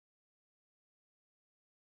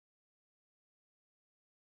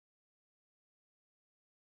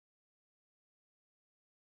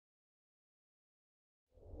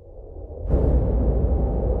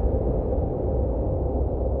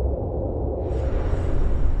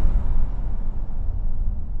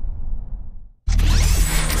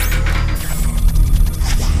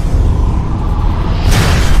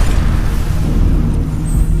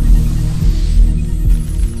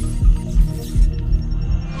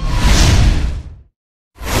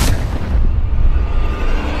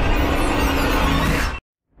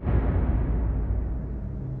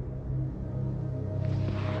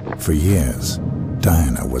For years,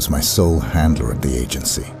 Diana was my sole handler at the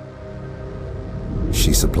agency.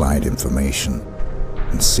 She supplied information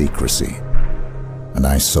and secrecy, and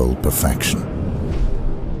I sold perfection.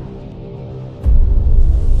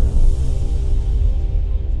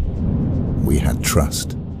 We had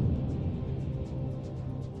trust.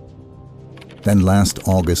 Then last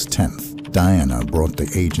August 10th, Diana brought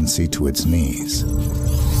the agency to its knees.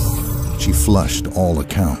 She flushed all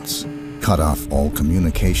accounts, cut off all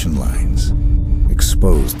communication lines,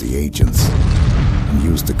 exposed the agents, and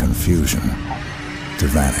used the confusion to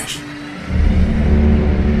vanish.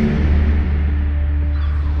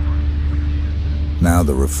 Now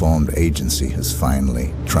the reformed agency has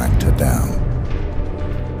finally tracked her down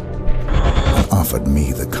and offered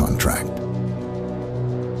me the contract.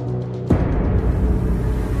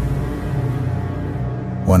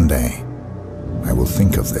 One day, I will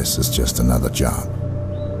think of this as just another job.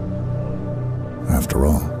 After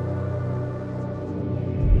all,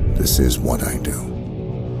 this is what I do.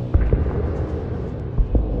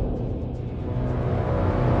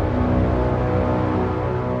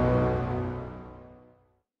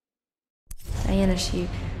 Diana, she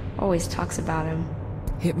always talks about him.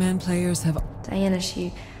 Hitman players have... Diana,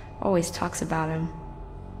 she always talks about him.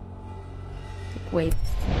 Like, wait.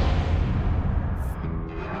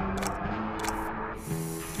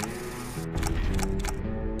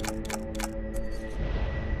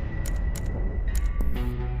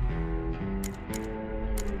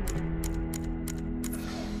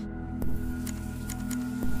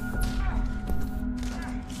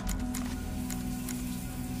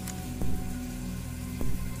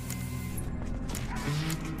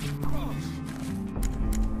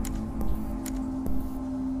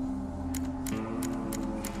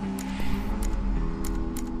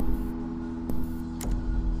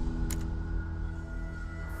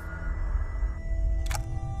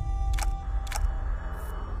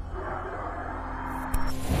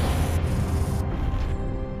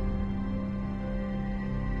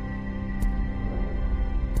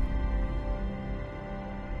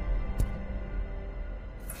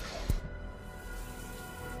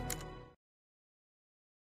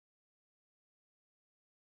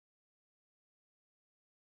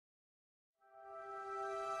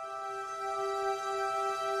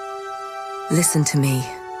 Listen to me.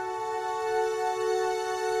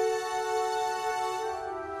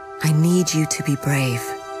 I need you to be brave.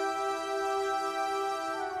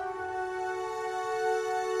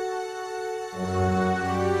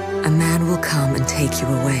 A man will come and take you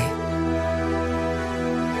away.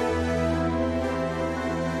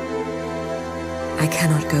 I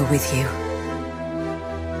cannot go with you.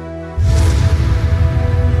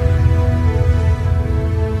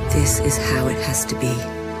 This is how it has to be.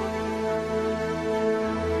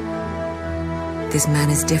 This man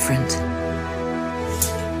is different.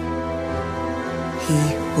 He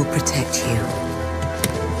will protect you.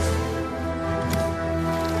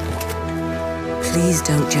 Please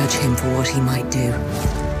don't judge him for what he might do.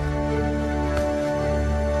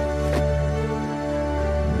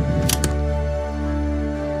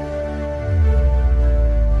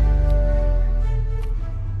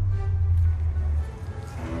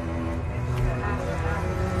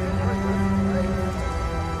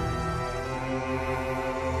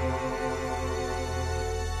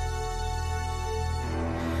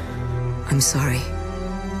 I'm sorry.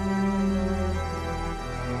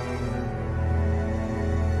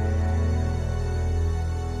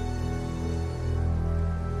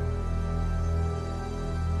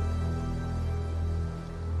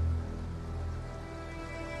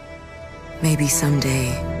 Maybe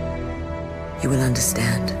someday you will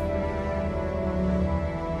understand.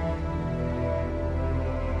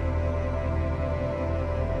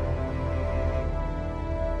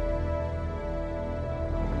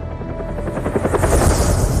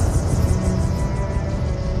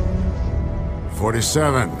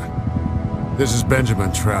 This is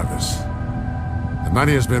Benjamin Travis. The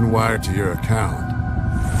money has been wired to your account.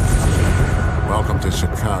 Welcome to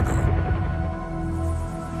Chicago.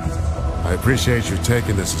 I appreciate you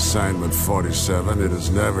taking this assignment, 47. It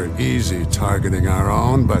is never easy targeting our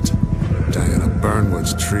own, but Diana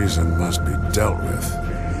Burnwood's treason must be dealt with.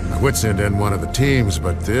 I would send in one of the teams,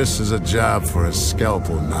 but this is a job for a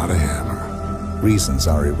scalpel, not a hammer. Reasons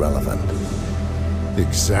are irrelevant.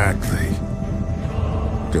 Exactly.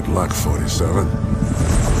 Good luck, 47.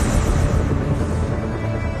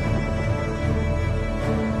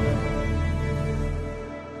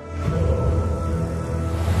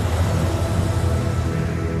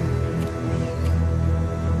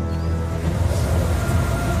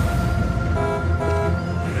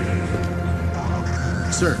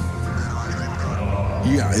 Sir,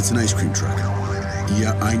 Yeah, it's an ice cream truck.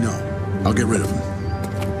 Yeah, I know. I'll get rid of him.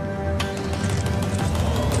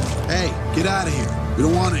 Hey, get out of here. We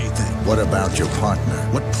don't want anything. What about your partner?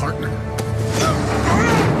 What partner?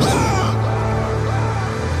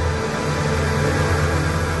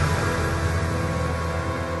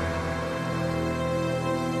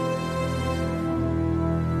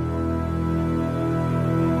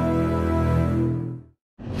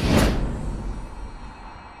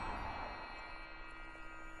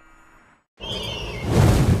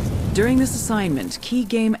 During this assignment, key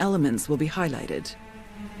game elements will be highlighted.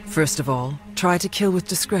 First of all, try to kill with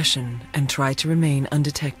discretion and try to remain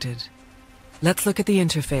undetected. Let's look at the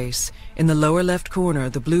interface. In the lower left corner,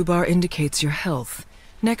 the blue bar indicates your health.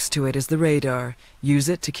 Next to it is the radar. Use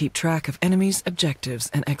it to keep track of enemies, objectives,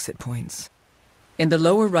 and exit points. In the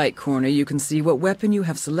lower right corner, you can see what weapon you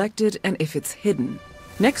have selected and if it's hidden.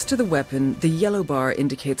 Next to the weapon, the yellow bar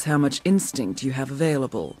indicates how much instinct you have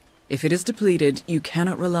available. If it is depleted, you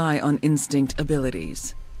cannot rely on instinct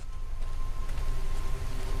abilities.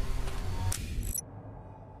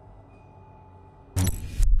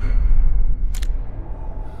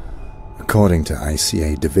 According to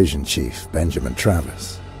ICA Division Chief Benjamin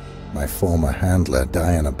Travis, my former handler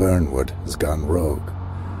Diana Burnwood has gone rogue,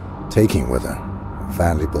 taking with her a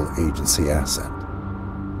valuable agency asset,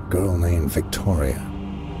 a girl named Victoria.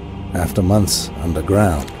 After months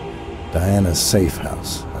underground, Diana's safe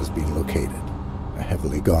house has been located, a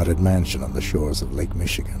heavily guarded mansion on the shores of Lake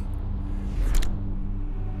Michigan.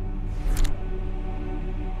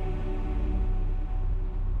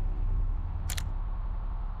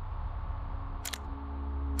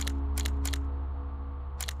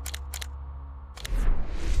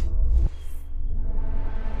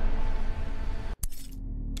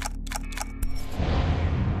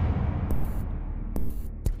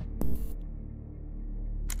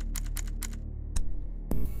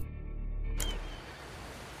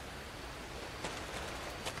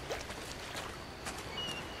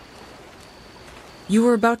 You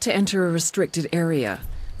are about to enter a restricted area.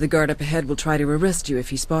 The guard up ahead will try to arrest you if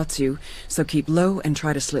he spots you, so keep low and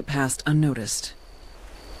try to slip past unnoticed.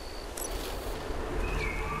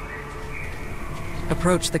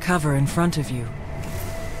 Approach the cover in front of you.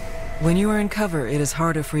 When you are in cover, it is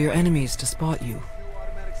harder for your enemies to spot you.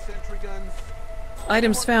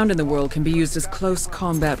 Items found in the world can be used as close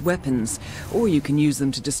combat weapons, or you can use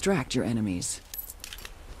them to distract your enemies.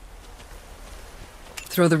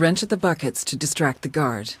 Throw the wrench at the buckets to distract the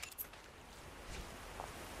guard.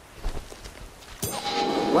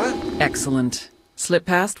 What? Excellent. Slip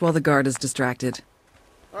past while the guard is distracted.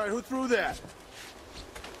 All right, who threw that?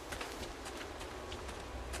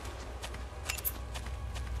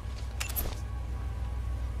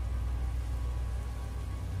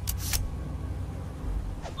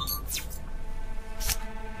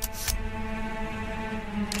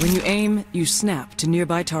 When you aim, you snap to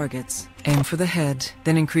nearby targets. Aim for the head,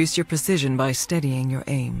 then increase your precision by steadying your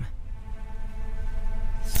aim.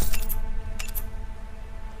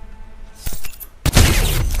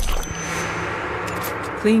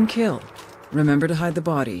 Clean kill. Remember to hide the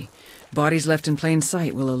body. Bodies left in plain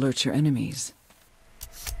sight will alert your enemies.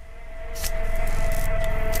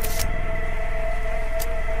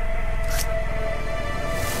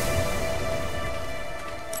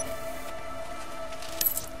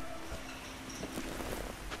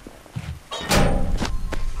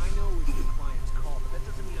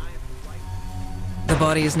 The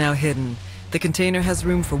body is now hidden. The container has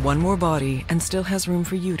room for one more body and still has room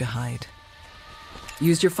for you to hide.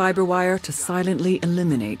 Use your fiber wire to silently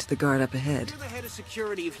eliminate the guard up ahead. You're the head of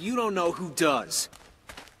security if you don't know who does.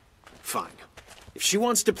 Fine. If she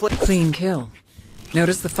wants to play... Clean kill.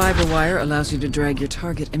 Notice the fiber wire allows you to drag your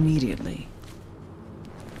target immediately.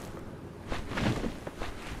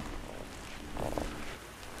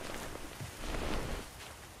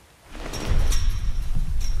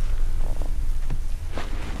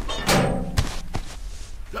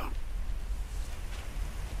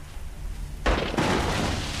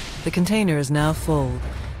 The container is now full.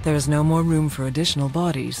 There is no more room for additional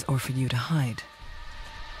bodies or for you to hide.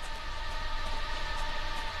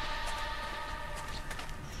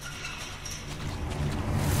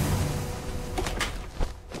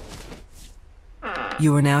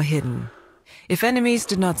 You are now hidden. If enemies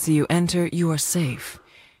did not see you enter, you are safe,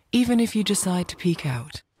 even if you decide to peek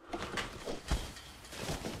out.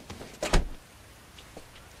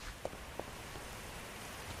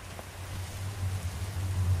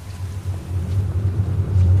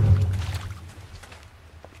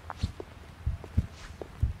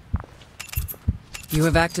 You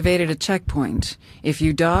have activated a checkpoint. If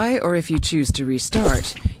you die or if you choose to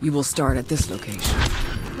restart, you will start at this location.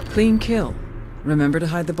 Clean kill. Remember to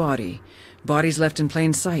hide the body. Bodies left in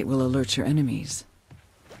plain sight will alert your enemies.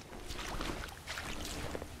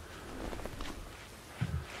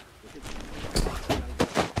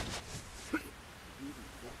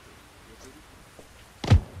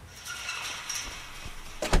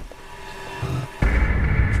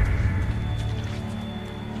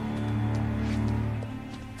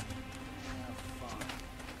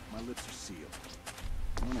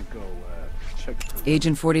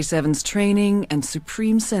 Agent 47's training and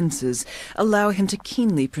supreme senses allow him to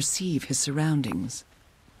keenly perceive his surroundings.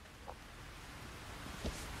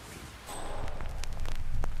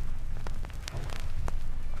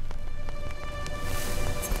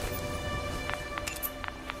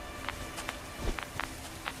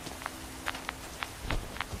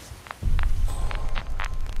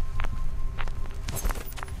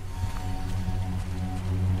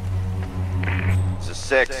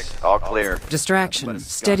 Six, all clear. Distraction,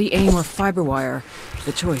 steady aim, or fiber wire.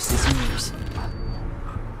 The choice is yours.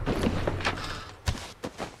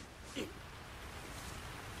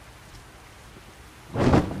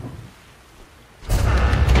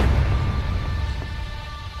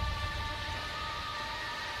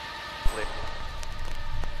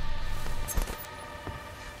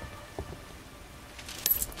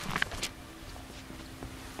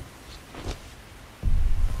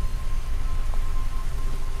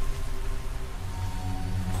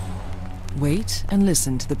 Wait and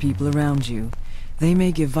listen to the people around you. They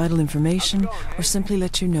may give vital information or simply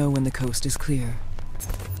let you know when the coast is clear.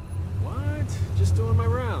 What? Just doing my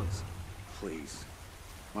rounds. Please.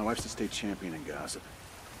 My wife's the state champion in gossip.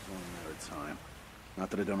 It's only a matter of time. Not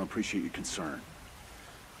that I don't appreciate your concern.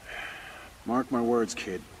 Mark my words,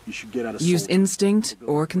 kid. You should get out of Use instinct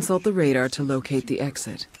or consult the radar to locate the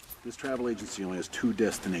exit. This travel agency only has 2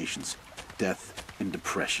 destinations. Death and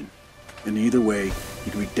depression. And either way,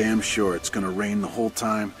 you can be damn sure it's gonna rain the whole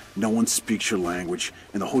time, no one speaks your language,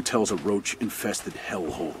 and the hotel's a roach-infested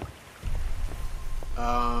hellhole.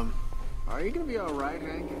 Are you gonna be alright,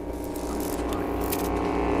 Hank?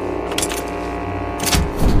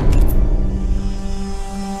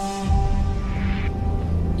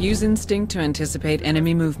 Use instinct to anticipate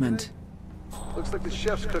enemy movement. Looks like the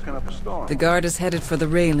chef's cooking up a storm. The guard is headed for the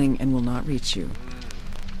railing and will not reach you.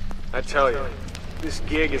 I tell you, this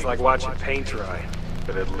gig is like watching paint dry,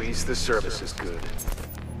 but at least the service is good.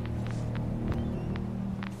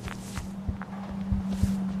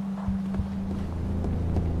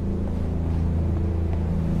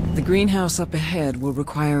 The greenhouse up ahead will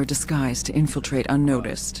require a disguise to infiltrate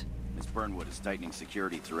unnoticed. Miss Burnwood is tightening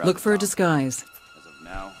security throughout. Look for a the town. As of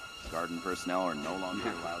now, garden personnel are no longer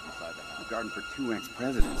allowed inside the house. Garden for 2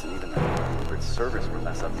 ex-presidents, and even the Secret Service were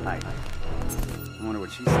less uptight. I wonder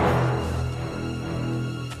what she said.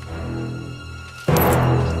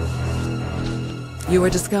 You are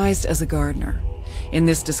disguised as a gardener. In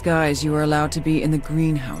this disguise, you are allowed to be in the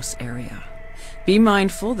greenhouse area. Be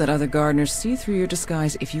mindful that other gardeners see through your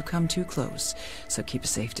disguise if you come too close, so keep a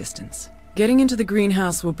safe distance. Getting into the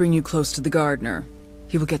greenhouse will bring you close to the gardener.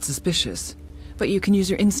 He will get suspicious, but you can use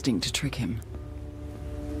your instinct to trick him.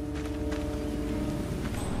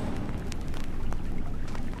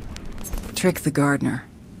 Trick the gardener.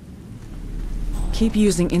 Keep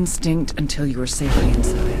using instinct until you are safely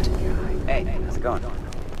inside. Hey, how's it going?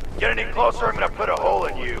 Get any closer, I'm gonna put a hole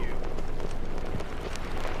in you.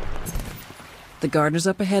 The gardeners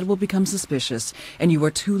up ahead will become suspicious, and you are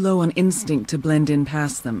too low on instinct to blend in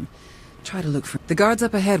past them. Try to look for... The guards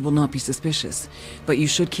up ahead will not be suspicious, but you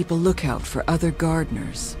should keep a lookout for other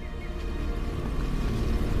gardeners.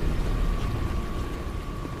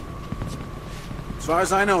 As far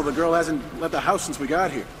as I know, the girl hasn't left the house since we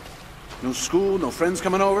got here. No school, no friends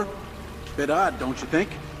coming over. Bit odd, don't you think?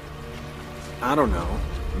 I don't know.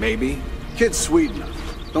 Maybe. Kid's sweet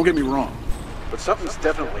enough, don't get me wrong. But something's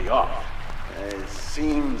definitely off. It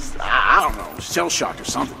seems, I don't know, shell-shocked or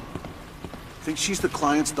something. Think she's the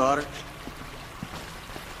client's daughter?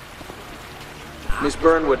 Miss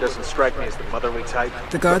Burnwood doesn't strike me as the motherly type.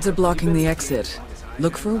 The guards are blocking the exit.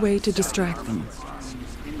 Look for a way to distract them.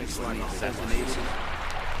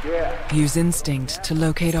 Yeah. Use instinct to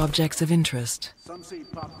locate objects of interest. Some say he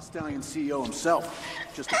popped the Stallion CEO himself,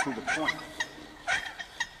 just to prove a point.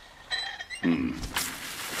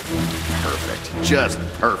 Perfect. Just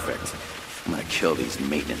perfect. I'm gonna kill these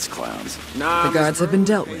maintenance clowns. Nah, The guards Miss have been Burnwood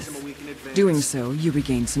dealt pays them a with. week in advance. Doing so, you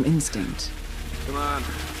regain some instinct. Come on,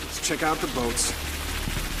 let's check out the boats.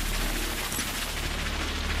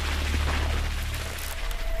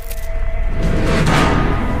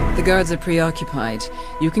 The guards are preoccupied.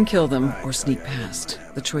 You can kill them or sneak past.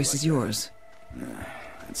 The choice is yours.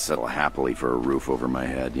 I'd settle happily for a roof over my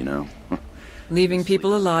head, you know? Leaving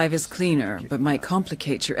people alive is cleaner, but might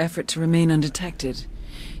complicate your effort to remain undetected.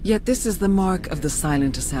 Yet this is the mark of the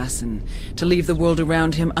silent assassin, to leave the world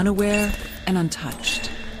around him unaware and untouched.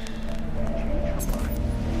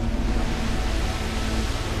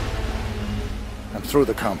 I'm through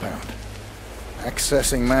the compound.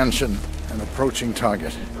 Accessing mansion and approaching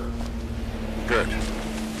target. Good.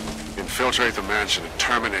 Infiltrate the mansion and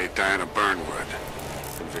terminate Diana Burnwood.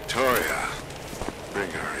 And Victoria,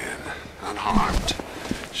 bring her in, unharmed.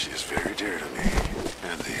 She is very dear to me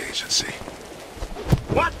and the agency.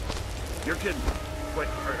 What? You're kidding. Wait,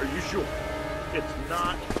 are you sure? It's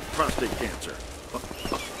not prostate cancer.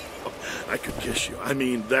 I could kiss you. I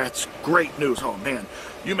mean, that's great news. Oh, man,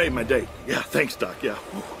 you made my day. Yeah, thanks, Doc. Yeah.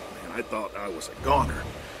 Man, I thought I was a goner.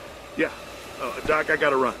 Yeah. Doc, I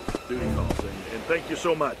gotta run. Duty calls. And thank you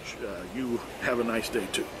so much. You have a nice day,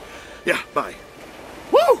 too. Yeah, bye.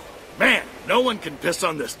 Woo! Man, no one can piss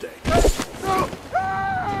on this day.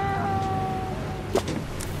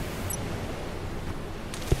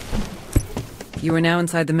 You are now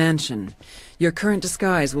inside the mansion. Your current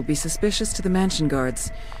disguise will be suspicious to the mansion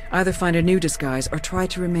guards. Either find a new disguise or try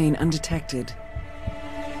to remain undetected.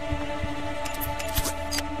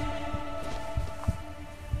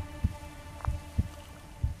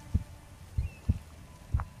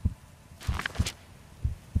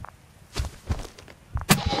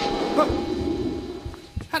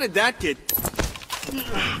 How did that get...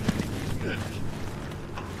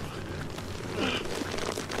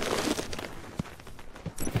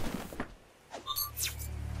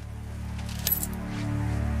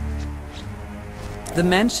 The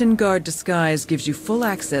mansion guard disguise gives you full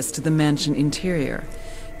access to the mansion interior.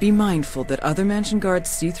 Be mindful that other mansion guards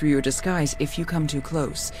see through your disguise if you come too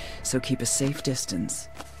close, so keep a safe distance.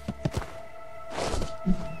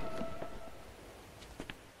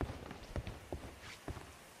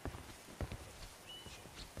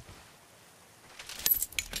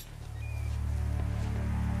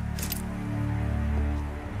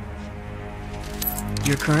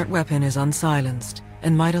 Your current weapon is unsilenced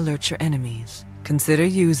and might alert your enemies. Consider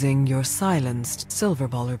using your silenced silver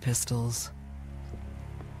baller pistols.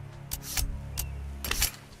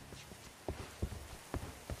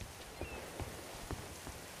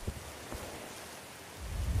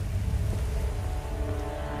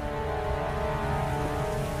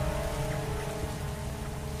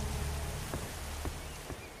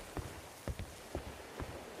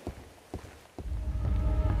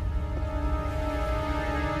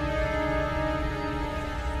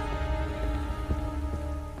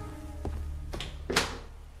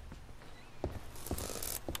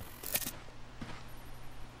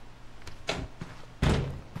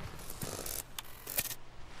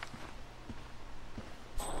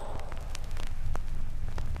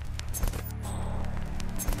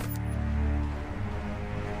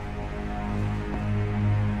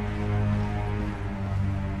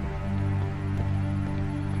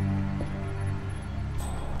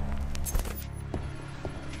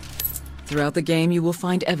 Throughout the game, you will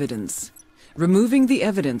find evidence. Removing the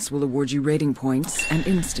evidence will award you rating points and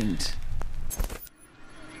instinct.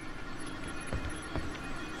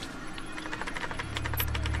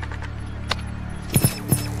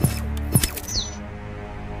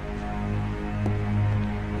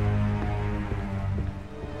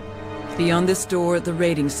 Beyond this door, the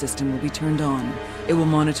rating system will be turned on. It will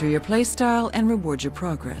monitor your playstyle and reward your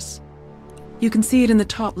progress. You can see it in the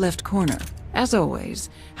top left corner. As always,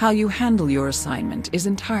 how you handle your assignment is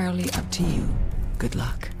entirely up to you. Good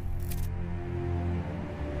luck.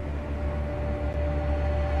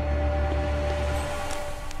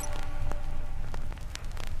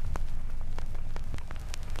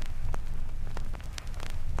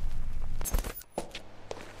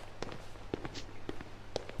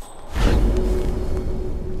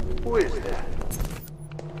 Who is that?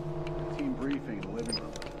 Team briefing in the living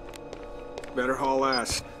room. Better haul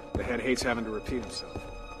ass. The head hates having to repeat himself.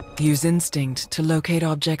 Use instinct to locate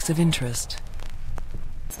objects of interest.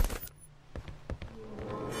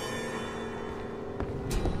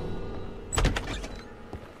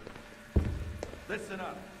 Listen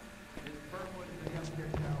up. Miss Burnwood is in the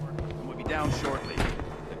upstairs tower and will be down shortly.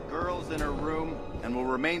 The girl's in her room and will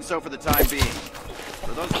remain so for the time being.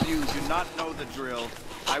 For those of you who do not know the drill,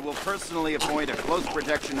 I will personally appoint a close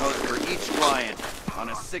protection host for each client on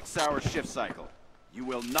a 6-hour shift cycle. You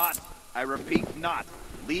will not, I repeat not,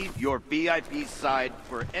 leave your VIP side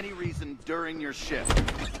for any reason during your shift.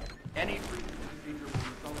 Any procedure will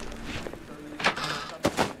result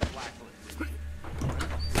in blacklisting.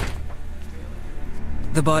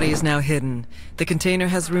 The body is now hidden. The container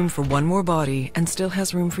has room for one more body and still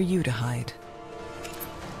has room for you to hide.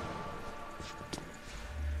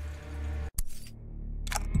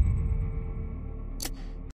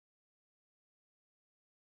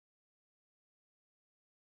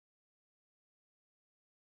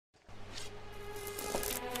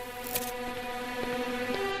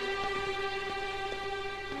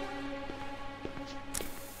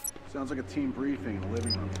 Sounds like a team briefing in the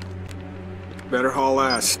living room. Better haul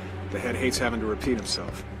ass. The head hates having to repeat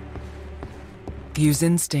himself. Use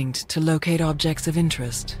instinct to locate objects of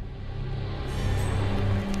interest.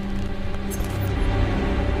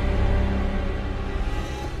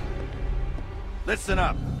 Listen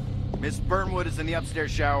up. Miss Burnwood is in the upstairs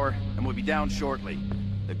shower and will be down shortly.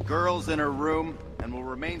 The girl's in her room and will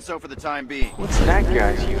remain so for the time being. What's that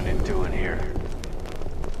guy's unit doing here?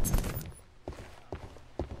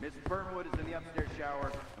 Miss Burnwood is in the upstairs shower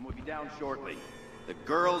and will be down shortly. The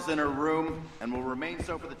girl's in her room and will remain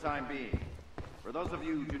so for the time being. For those of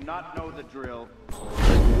you who do not know the drill,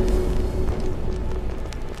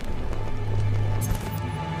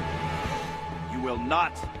 you will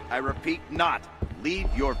not, I repeat not, leave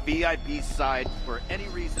your VIP side for any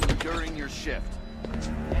reason during your shift.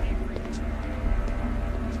 Any reason.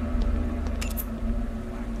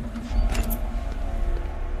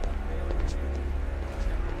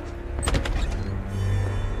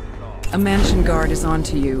 A mansion guard is on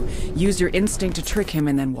to you. Use your instinct to trick him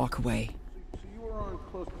and then walk away. So you were on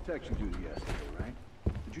close protection duty yesterday, right?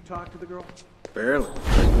 Did you talk to the girl? Barely.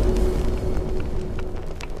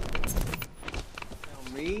 Tell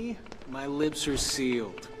me, my lips are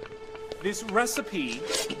sealed. This recipe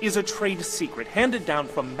is a trade secret handed down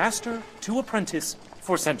from master to apprentice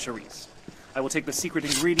for centuries. I will take the secret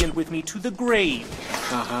ingredient with me to the grave.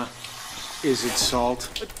 Uh-huh. Is it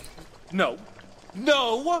salt? No.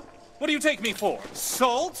 No! What do you take me for?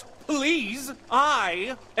 Salt? Please!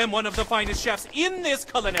 I am one of the finest chefs in this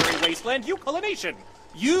culinary wasteland, you culination!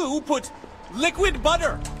 You put liquid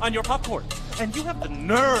butter on your popcorn, and you have the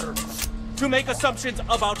nerves to make assumptions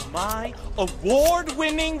about my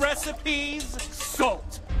award-winning recipes?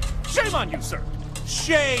 Salt! Shame on you, sir!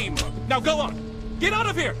 Shame! Now go on! Get out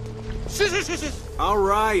of here! All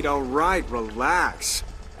right, relax.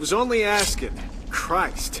 Was only asking.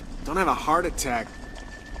 Christ, don't have a heart attack.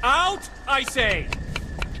 Out, I say!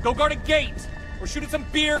 Go guard a gate, or shoot at some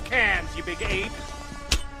beer cans, you big ape!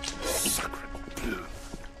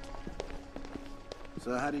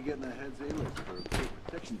 So how do you get in the head's A-list for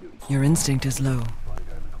protection duty? Your instinct is low.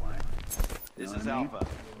 This is Alpha.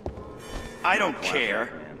 I don't care.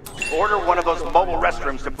 Order one of those mobile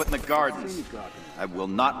restrooms to put in the gardens. I will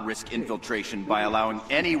not risk infiltration by allowing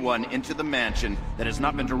anyone into the mansion that has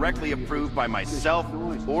not been directly approved by myself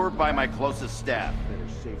or by my closest staff.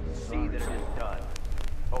 See that it is done.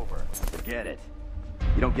 Over. Forget it.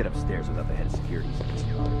 You don't get upstairs without the head of security.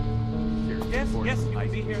 Yes, you can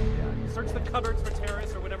be here. Search the cupboards for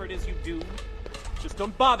terrorists or whatever it is you do. Just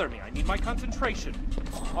don't bother me. I need my concentration.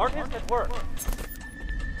 Artist at work.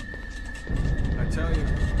 I tell you,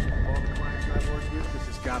 all the clients I've worked with, this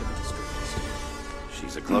has got to be the strictest.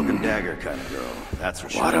 She's a cloak and dagger kind of girl. That's for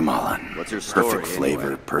sure. Watermelon. What's her story? Perfect flavor,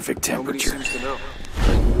 anyway? perfect temperature. Nobody seems to know.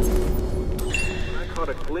 I caught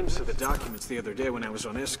a glimpse of the documents the other day when I was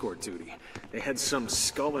on escort duty. They had some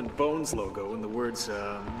Skull and Bones logo and the words,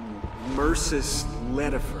 Mercis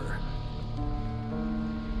Letifer.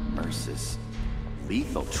 Mercis.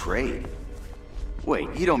 Lethal trade? Wait,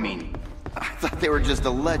 you don't mean... I thought they were just a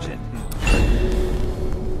legend.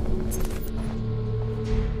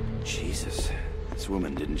 Jesus. This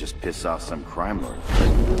woman didn't just piss off some crime lord.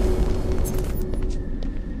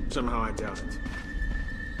 Somehow I doubt it.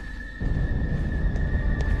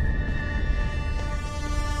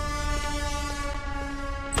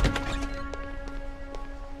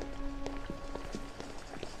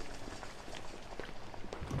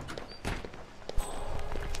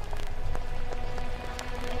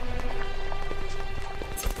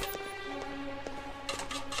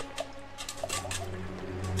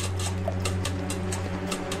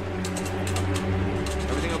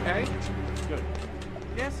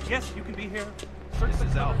 Yes, you can be here. This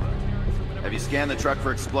is Alpha. Have you scanned the truck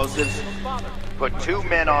for explosives? Put 2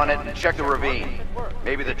 men on it and check the ravine.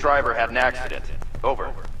 Maybe the driver had an accident.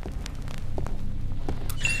 Over.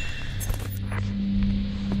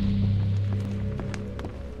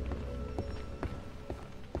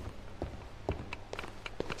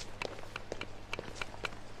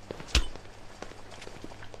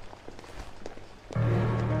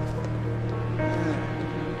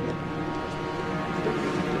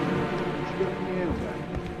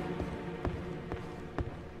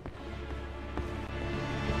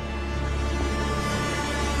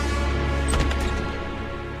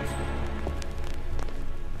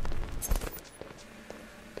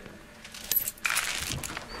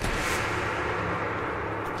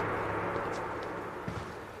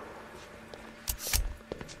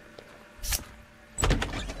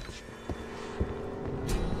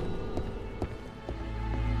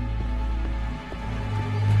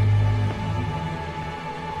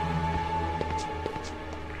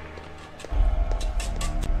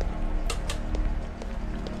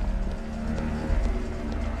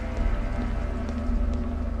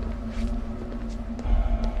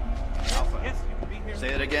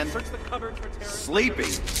 Say it again. Search the cupboard for terrorists.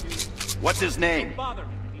 Sleeping? What's his name?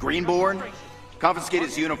 Greenborn? Confiscate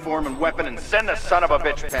his uniform and weapon and send the son of a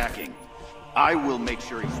bitch packing. I will make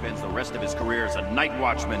sure he spends the rest of his career as a night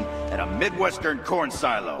watchman at a Midwestern corn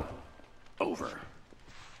silo. Over.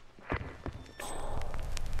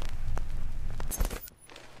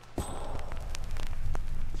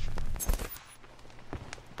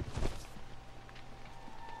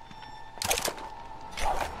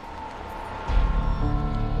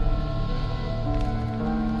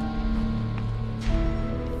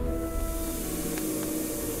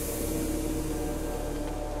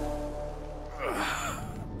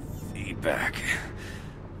 Back.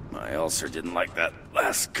 My ulcer didn't like that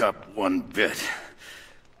last cup one bit.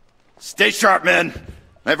 Stay sharp, men!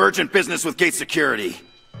 I have urgent business with gate security.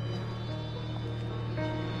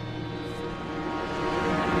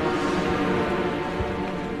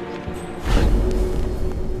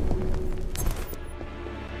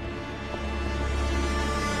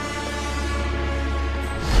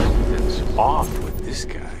 Something's off with this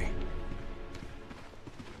guy.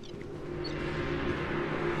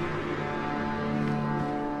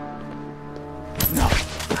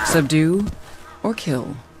 Subdue or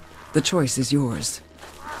kill. The choice is yours.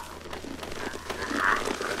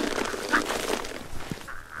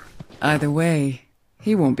 Either way,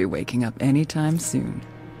 he won't be waking up anytime soon.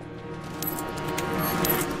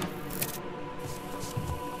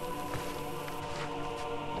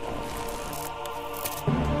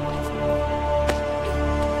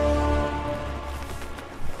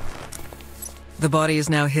 The body is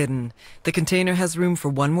now hidden. The container has room for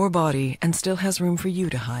one more body and still has room for you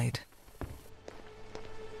to hide.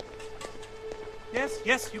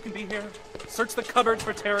 Yes, you can be here. Search the cupboard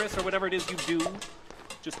for terrorists or whatever it is you do.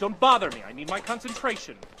 Just don't bother me. I need my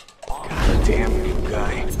concentration. Goddamn new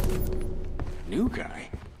guy. New guy?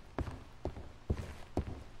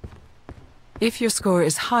 If your score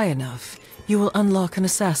is high enough, you will unlock an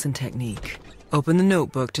assassin technique. Open the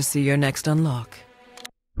notebook to see your next unlock.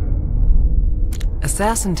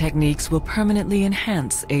 Assassin techniques will permanently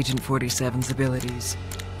enhance Agent 47's abilities,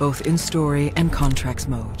 both in story and contracts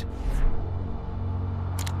mode.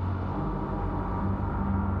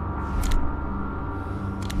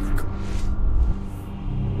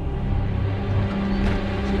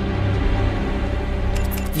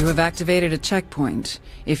 You have activated a checkpoint.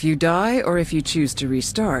 If you die or if you choose to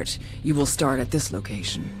restart, you will start at this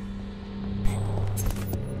location.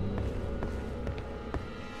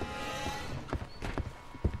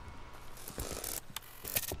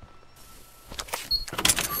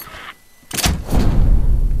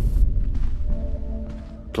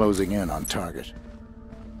 Closing in on target.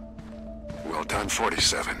 Well done,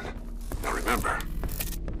 47. Now remember,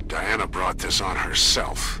 Diana brought this on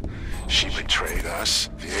herself. She betrayed us,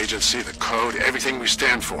 the agency, the code, everything we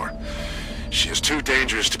stand for. She is too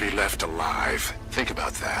dangerous to be left alive. Think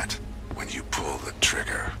about that when you pull the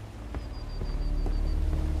trigger.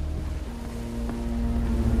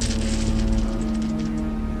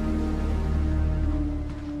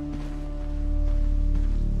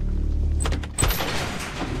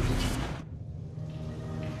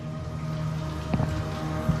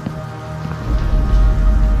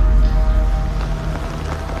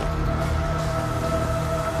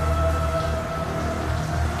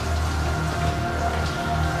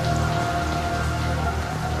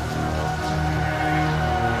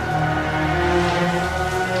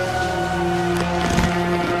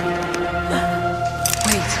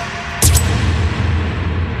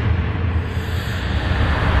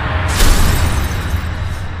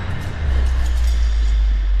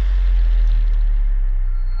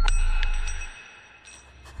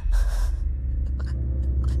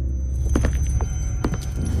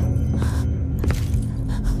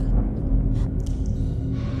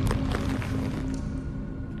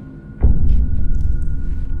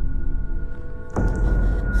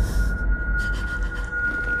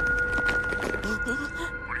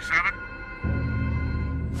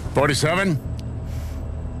 '47?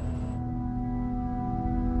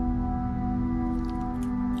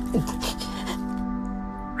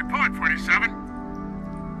 Report, 47.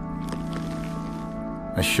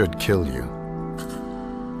 I should kill you.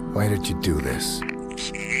 Why did you do this?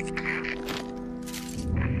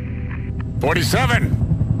 47!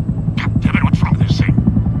 Damn it, what's wrong with this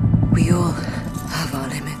thing? We all have our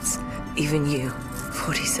limits. Even you,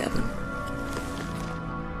 47.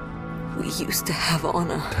 We used to have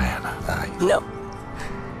honor. Diana, No.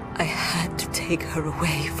 I had to take her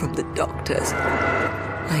away from the doctors.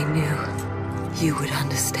 I knew you would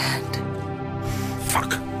understand.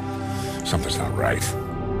 Fuck. Something's not right.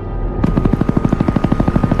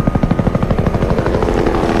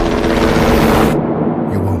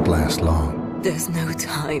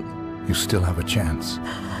 mine. You still have a chance.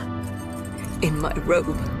 In my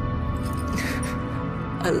robe.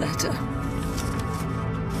 A letter.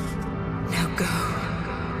 Now go.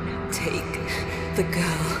 Take the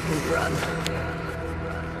girl and run.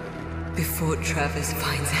 Before Travis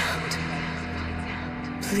finds out.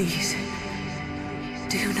 Please.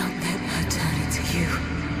 Do not let her turn into you.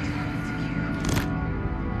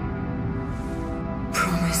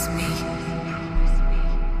 Promise me.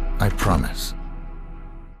 I promise.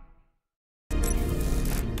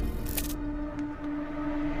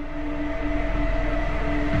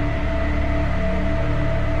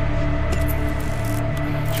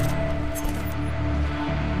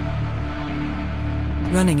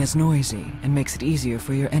 Running is noisy and makes it easier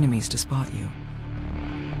for your enemies to spot you.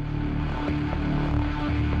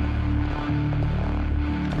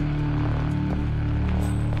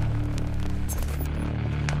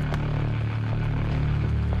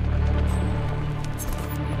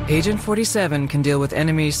 Agent 47 can deal with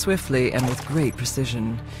enemies swiftly and with great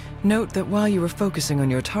precision. Note that while you are focusing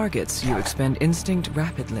on your targets, you expend instinct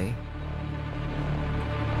rapidly.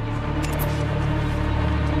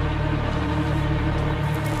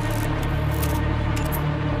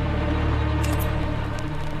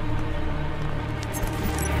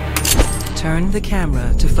 Turn the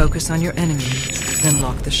camera to focus on your enemy, then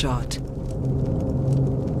lock the shot.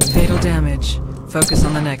 Fatal damage. Focus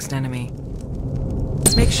on the next enemy.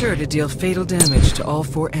 Make sure to deal fatal damage to all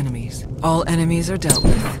 4 enemies. All enemies are dealt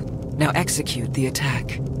with. Now execute the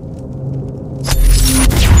attack.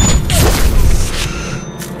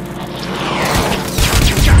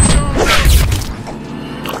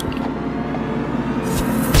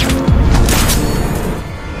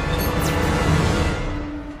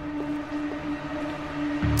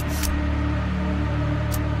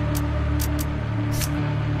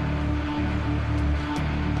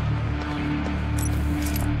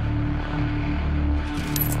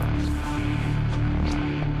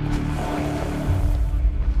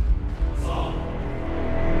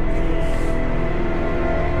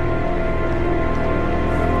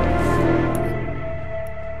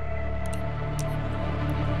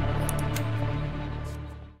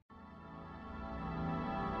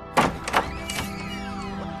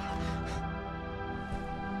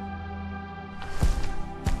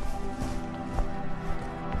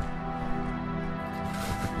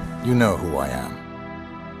 You know who I am.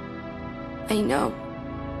 I know.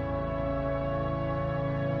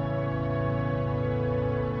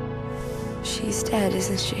 She's dead,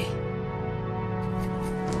 isn't she?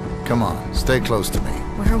 Come on, stay close to me.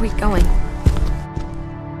 Where are we going?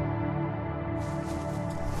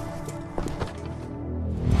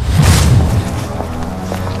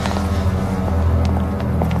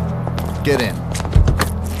 Get in.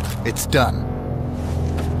 It's done.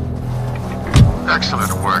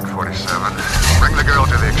 Excellent work, 47. Bring the girl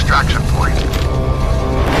to the extraction point.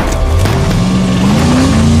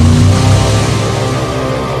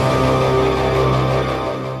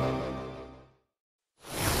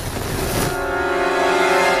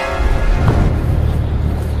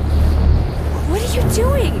 What are you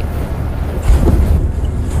doing?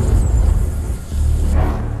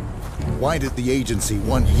 Why did the agency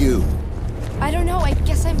want you? I don't know, I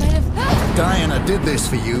guess I might have... Diana did this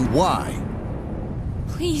for you. Why?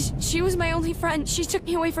 Please, she was my only friend. She took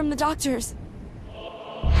me away from the doctors.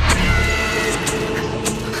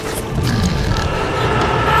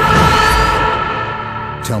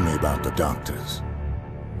 Tell me about the doctors.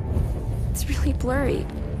 It's really blurry.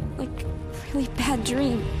 Like, a really bad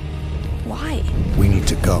dream. Why? We need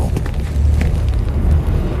to go.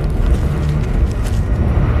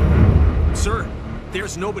 Sir,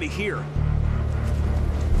 there's nobody here.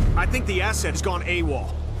 I think the asset's gone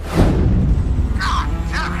AWOL. God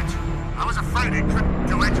damn it! I was afraid it couldn't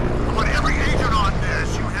do it. I want every agent on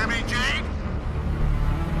this, you hear me, Jade?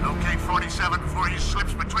 Locate 47 before he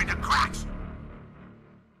slips between the cracks.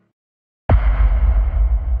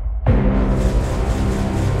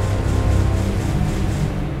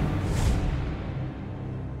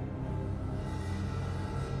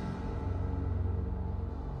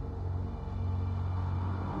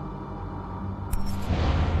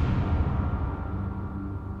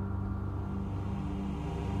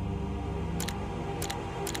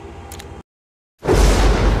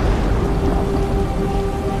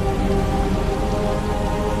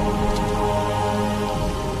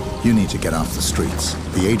 You need to get off the streets.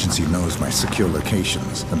 The agency knows my secure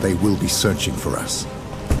locations, and they will be searching for us.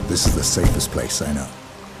 This is the safest place I know.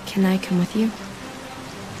 Can I come with you?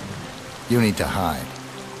 You need to hide,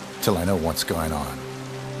 till I know what's going on.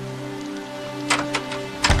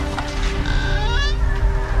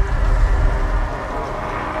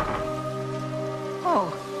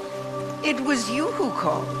 was you who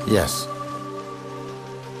called? Yes.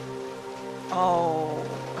 Oh,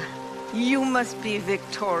 you must be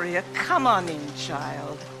Victoria. Come on in,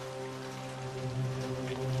 child.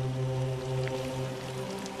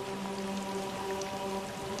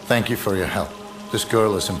 Thank you for your help. This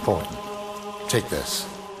girl is important. Take this.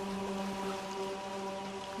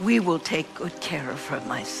 We will take good care of her,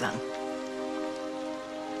 my son.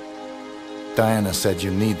 Diana said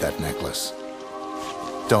you need that necklace.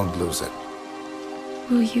 Don't lose it.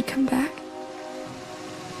 Will you come back?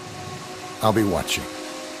 I'll be watching.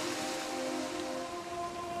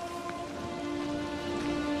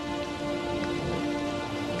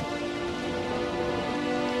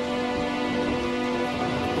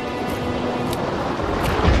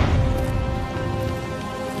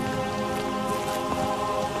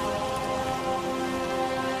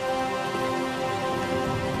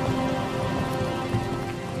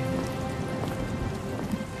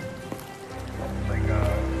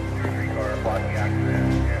 blocking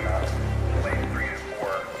accident in lanes 3 and 4.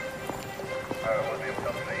 Wasn't able to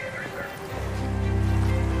help any injuries there.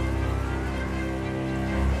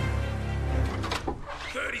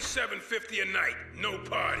 $37.50 a night, no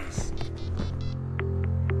parties.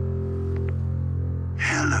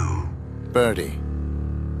 Hello. Birdie,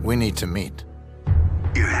 we need to meet.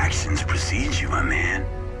 Your actions precede you, my man.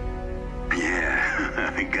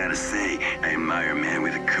 Yeah, I gotta say, I admire a man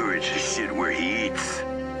with the courage to shit where he eats.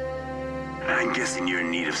 I'm guessing you're in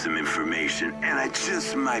need of some information, and I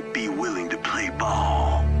just might be willing to play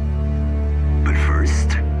ball. But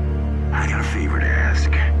first, I got a favor to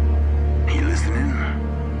ask. You listening?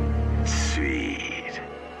 Sweet.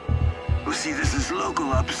 Well, see, this is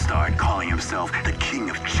local upstart calling himself the King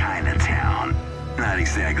of Chinatown. Not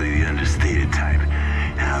exactly the understated type.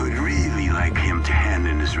 And I would really like him to hand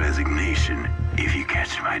in his resignation, if you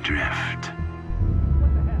catch my drift.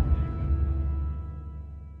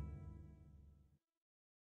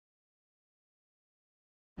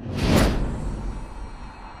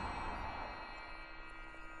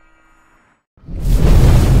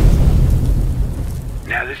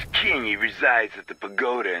 Now this king, he resides at the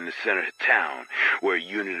pagoda in the center of town, where a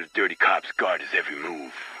unit of dirty cops guard his every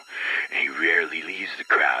move. And he rarely leaves the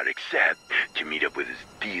crowd except to meet up with his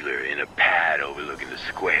dealer in a pad overlooking the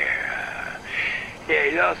square. Yeah,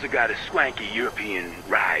 he's also got a swanky European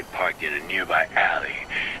ride parked in a nearby alley.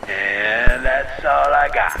 And that's all I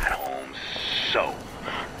got, Holmes. So,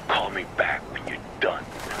 call me back when you're done.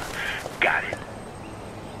 Got it.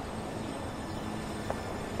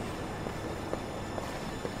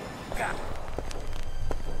 Got it.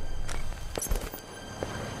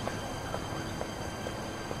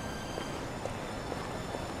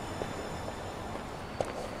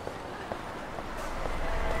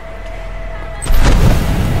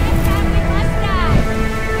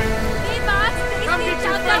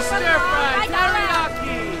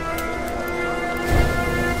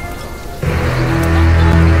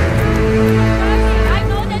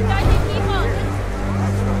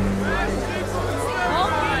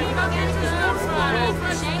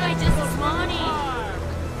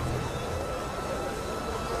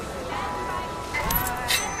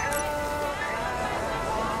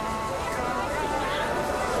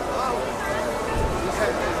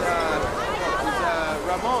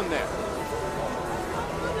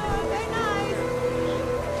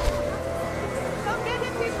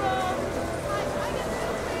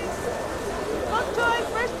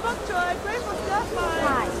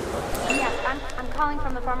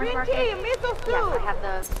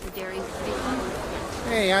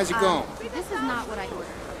 Hey, how's it going? This is not what I ordered.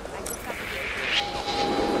 I just got the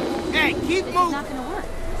Hey, keep moving! It's not gonna work.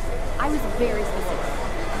 I was very specific.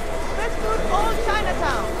 Fresh food all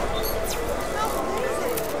Chinatown.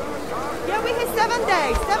 Yeah, we hit 7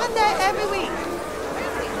 days. 7 days every week.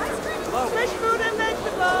 Fresh fruit and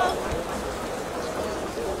vegetables.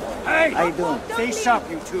 Hey! How you doing? Stay sharp,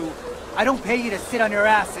 you two. I don't pay you to sit on your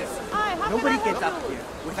asses. Nobody gets up here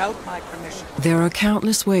without my permission. There are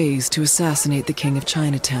countless ways to assassinate the King of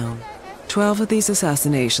Chinatown. 12 of these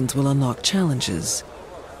assassinations will unlock challenges.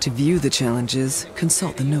 To view the challenges,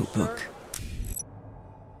 consult the notebook.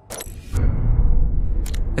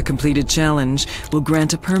 A completed challenge will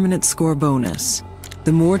grant a permanent score bonus.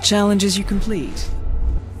 The more challenges you complete,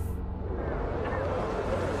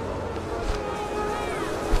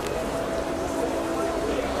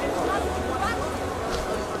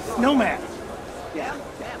 Snowman! Yeah,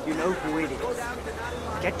 you know who it is.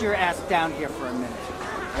 Get your ass down here for a minute.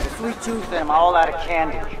 I had a sweet tooth and I'm all out of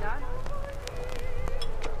candy.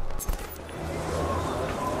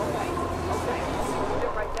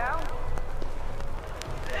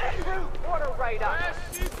 Order right up.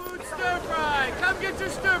 Seafood stir fry.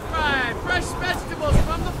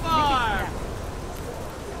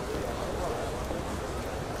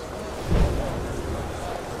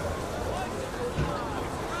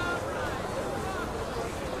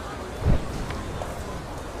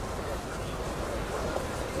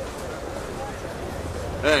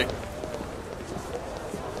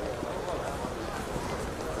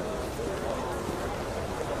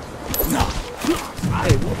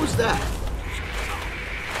 Hey, what was that?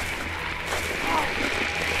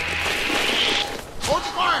 Hold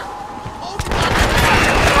your fire! Hold your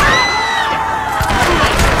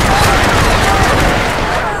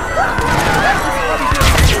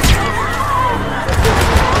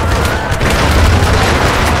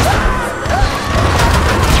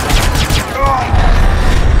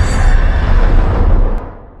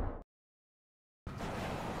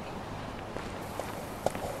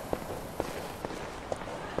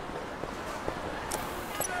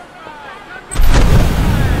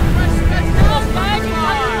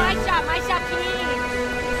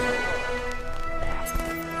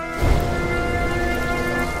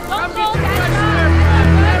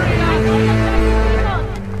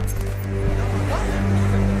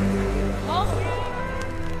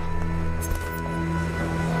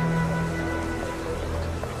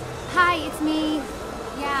Hi, it's me.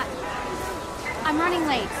 Yeah, I'm running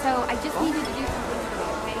late, so I just needed to do something for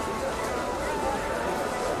me, okay?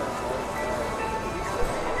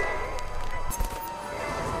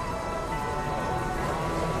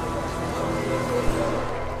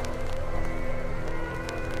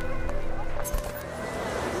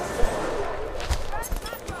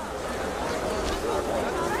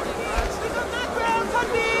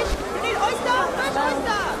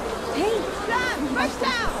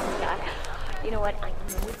 You know what? I know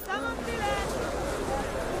it's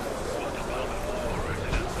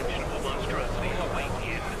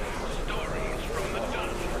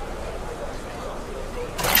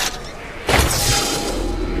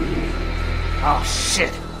Oh,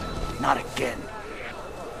 shit. Not again.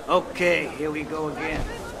 Okay, here we go again.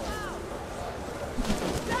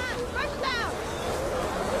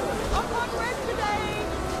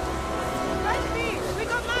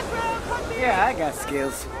 Yeah, I got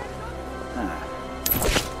skills. Huh.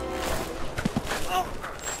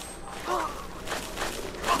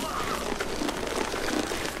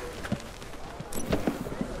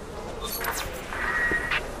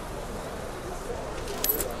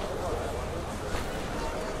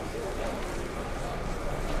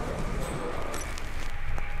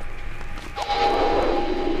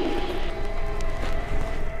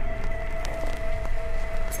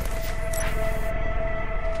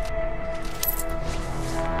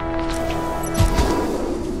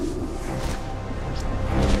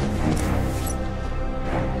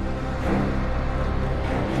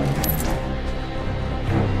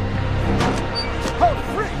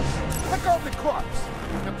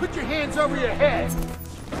 Over your head.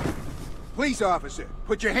 Police officer,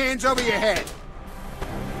 put your hands over your head.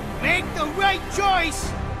 Make the right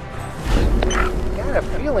choice! I got a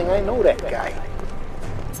feeling I know that guy.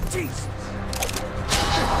 Jesus.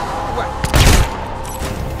 What?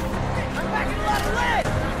 I'm packing a lot of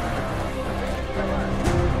lead!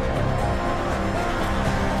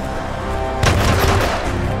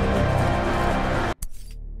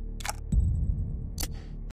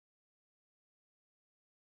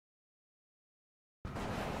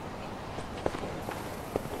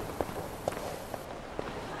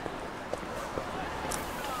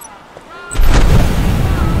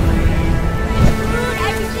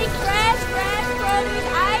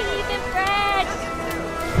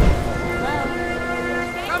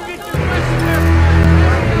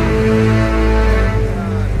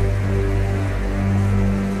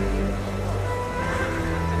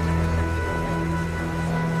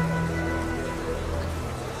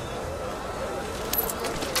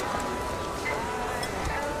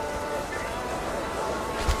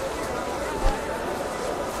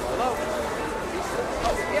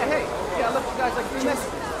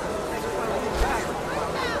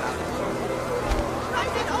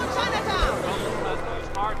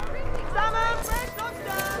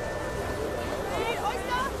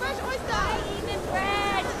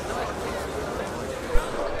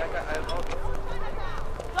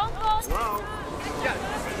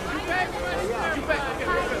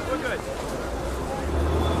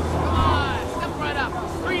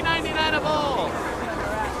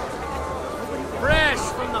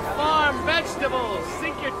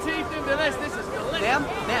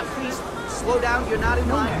 Ma'am, please, slow down. You're not in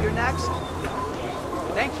line. You're next.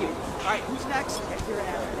 Thank you. All right, who's next? Get your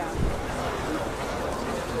ass down.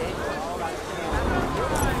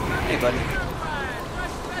 Hey, buddy.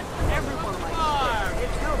 Everyone likes it.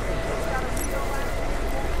 It's healthy. It's gotta be your last.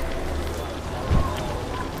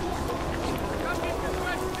 Come get the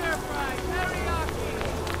fresh stir fry. Teriyaki.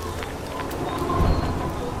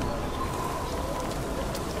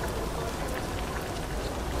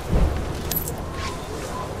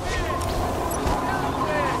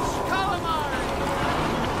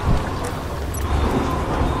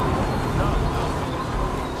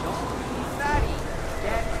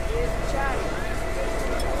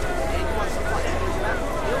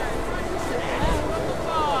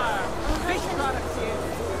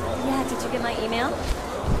 get my email?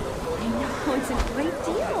 I know, it's a great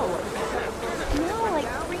deal. No, like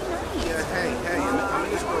 3 nights.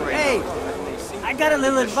 Hey, I got a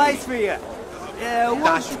little advice for you. Yeah,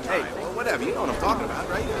 Gosh, hey, well, whatever. You know what I'm talking about,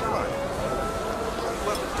 right? Come on.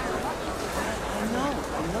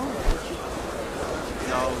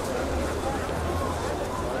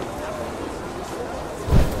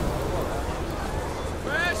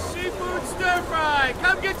 Fresh seafood stir fry.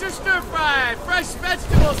 Come get your stir fry. Fresh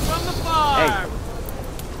vegetables from the farm.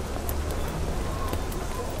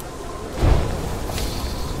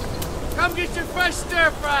 Come get your fresh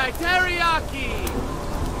stir fry. Teriyaki.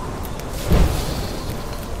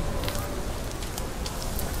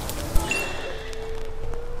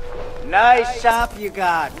 Nice shop you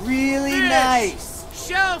got. Really Fish, nice.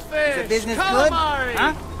 Shellfish. Is the business calamari. good?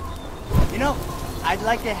 Huh? You know, I'd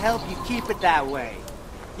like to help you keep it that way.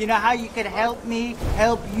 You know how you could help me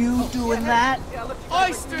help you doing that?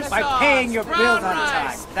 Oyster sauce. By paying your brown bills on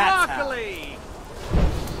rice, time. That's broccoli.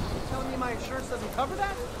 Telling me my insurance doesn't cover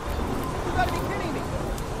that? You gotta be kidding me.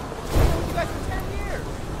 You guys for 10 years.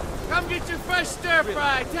 Come get your fresh stir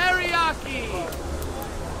fry. Teriyaki.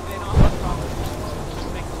 Then all that's wrong with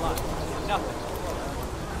you. Makes a lot. Nothing.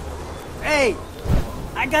 Hey,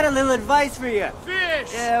 I got a little advice for you.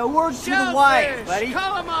 Fish. Word to the wise, Shellfish, buddy.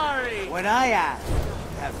 calamari. When I ask to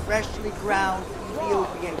have freshly ground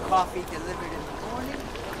Ethiopian coffee delivered in the morning,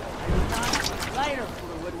 I do not have lighter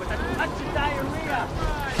fluid with a touch of diarrhea.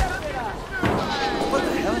 What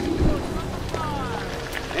the hell?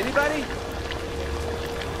 Anybody?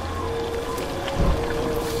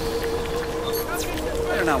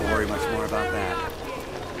 Better not worry much more about that.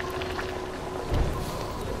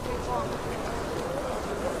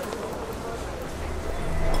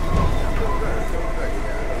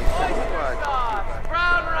 Oyster sauce,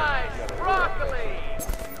 brown rice, broccoli.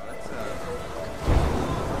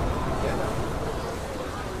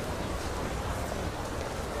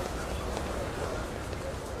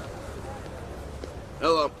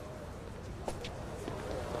 Hello.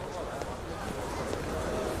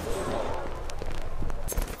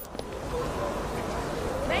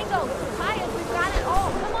 Mango, papayas, we've got it all.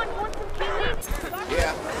 Come on, you want some kiwis?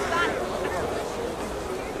 Yeah. Got it.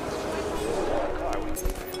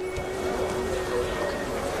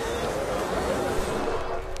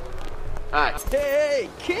 Hi. Hey,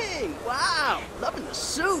 King! Wow, loving the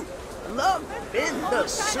suit. Love in the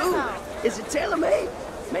suit. Is it tailor-made?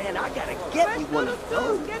 Man, I gotta get me one of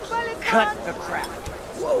those. Cut the crap.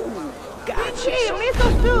 Whoa, gotcha. Hey, miso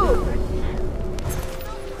soup.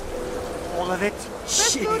 All of it?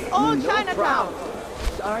 Shit, all no Chinatown. problem.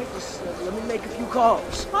 All right, just let me make a few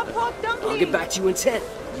calls. Hot pot dumpling. I'll get back to you in 10.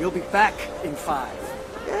 You'll be back in 5.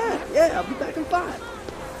 Yeah, I'll be back in 5.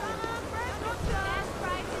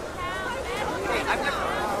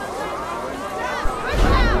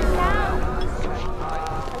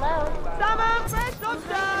 Hello? Salmon, fresh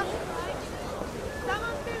lobster.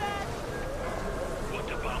 Salmon fillet.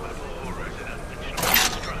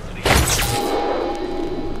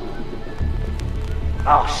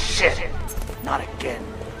 Oh, shit. Not again.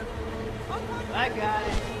 I got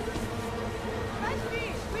it. Fresh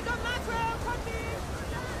fish. We got mackerel, codfish.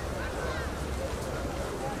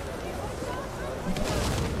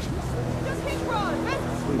 Just pink prawn. Fresh.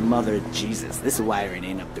 Sweet mother of Jesus, this wiring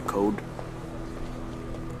ain't up to code.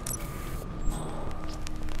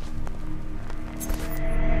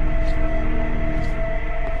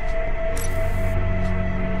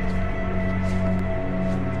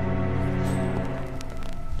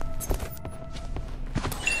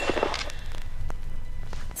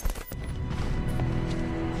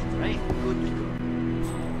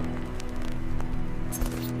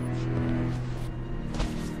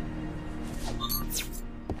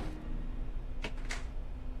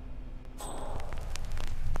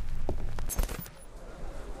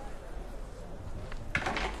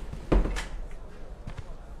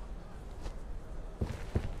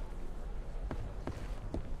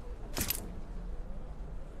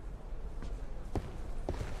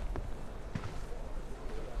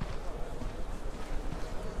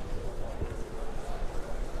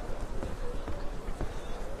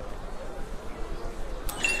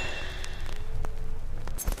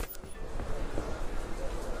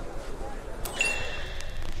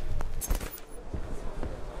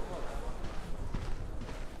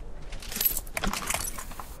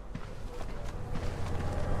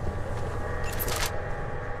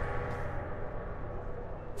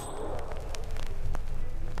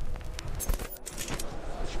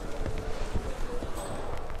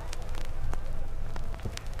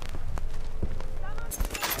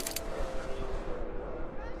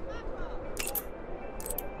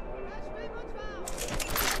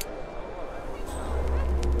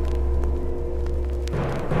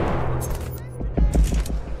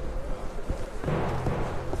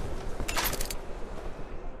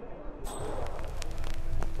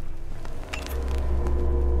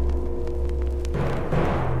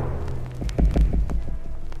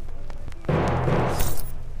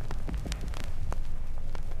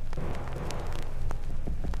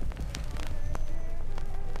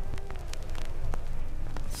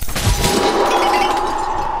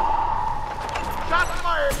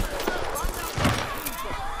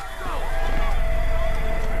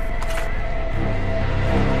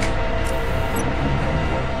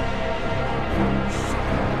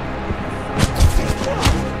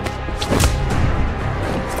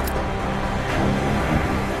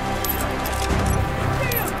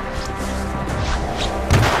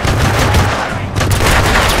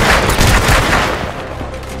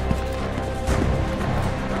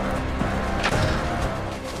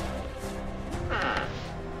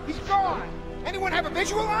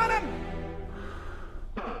 visual on him?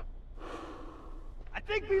 I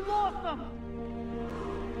think we lost them.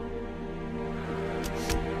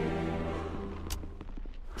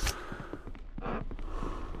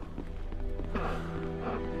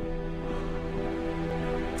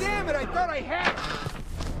 Damn it, I thought I had it.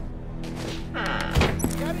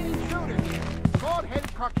 Got an intruder here.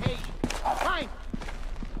 Bald-headed Caucasian. Fine.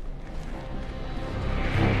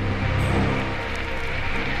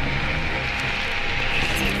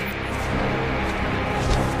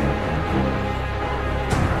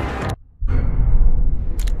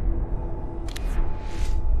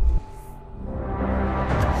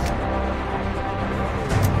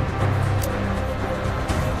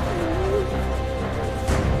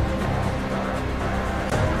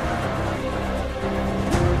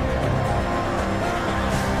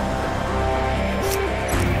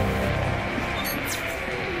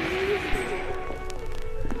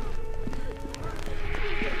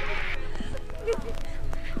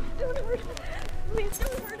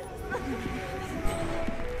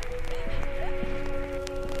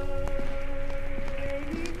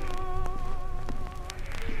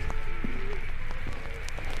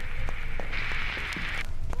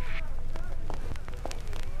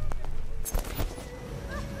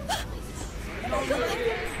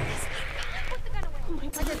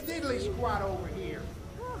 Like a diddly squat over here.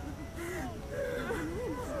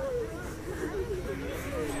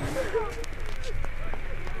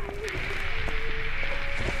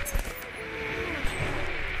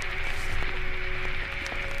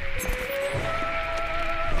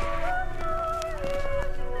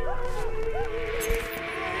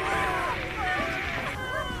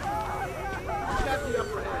 Got the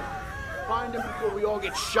upper hand. Find him before we all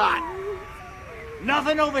get shot.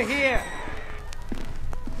 Nothing over here.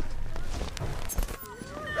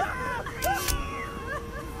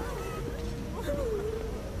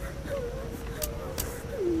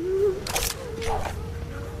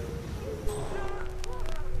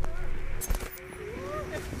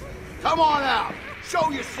 Come on out. Show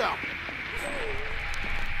yourself.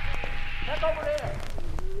 Heck over there.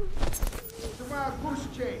 It's a wild goose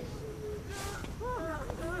chase.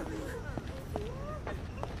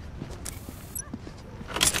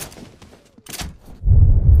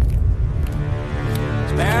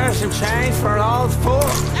 Spare some change for an old fool?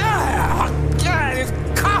 Ah, God, there's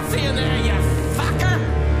coffee in there, you fucker!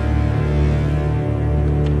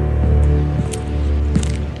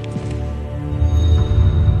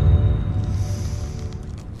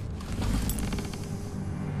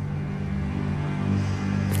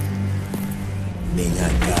 Minä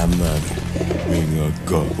tämän, minä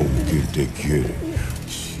kaupunki tekee.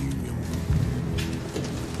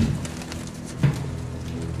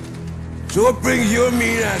 So what brings your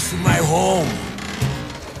mean ass to my home?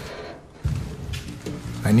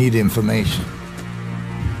 I need information.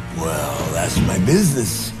 Well, that's my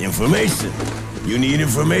business. Information. You need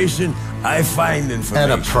information, I find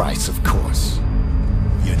information. At a price, of course.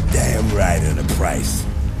 You're damn right at a price.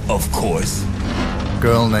 Of course.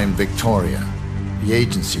 Girl named Victoria. The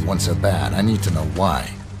agency wants her bad. I need to know why.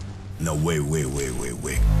 No, wait.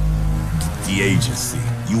 The agency.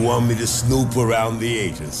 You want me to snoop around the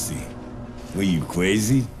agency? Were you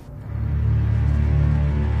crazy?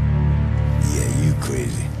 Yeah, you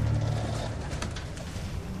crazy.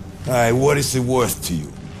 Alright, what is it worth to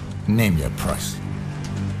you? Name your price.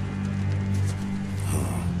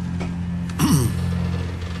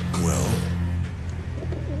 Well...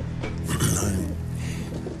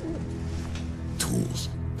 tools.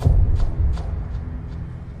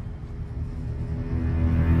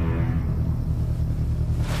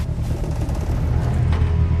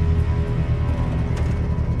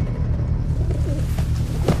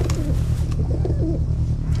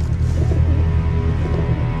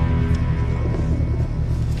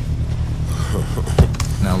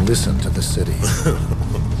 Now listen to the city.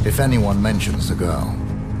 If anyone mentions the girl,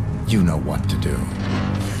 you know what to do.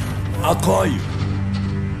 I'll call you.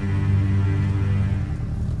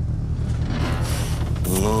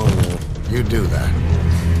 You do that.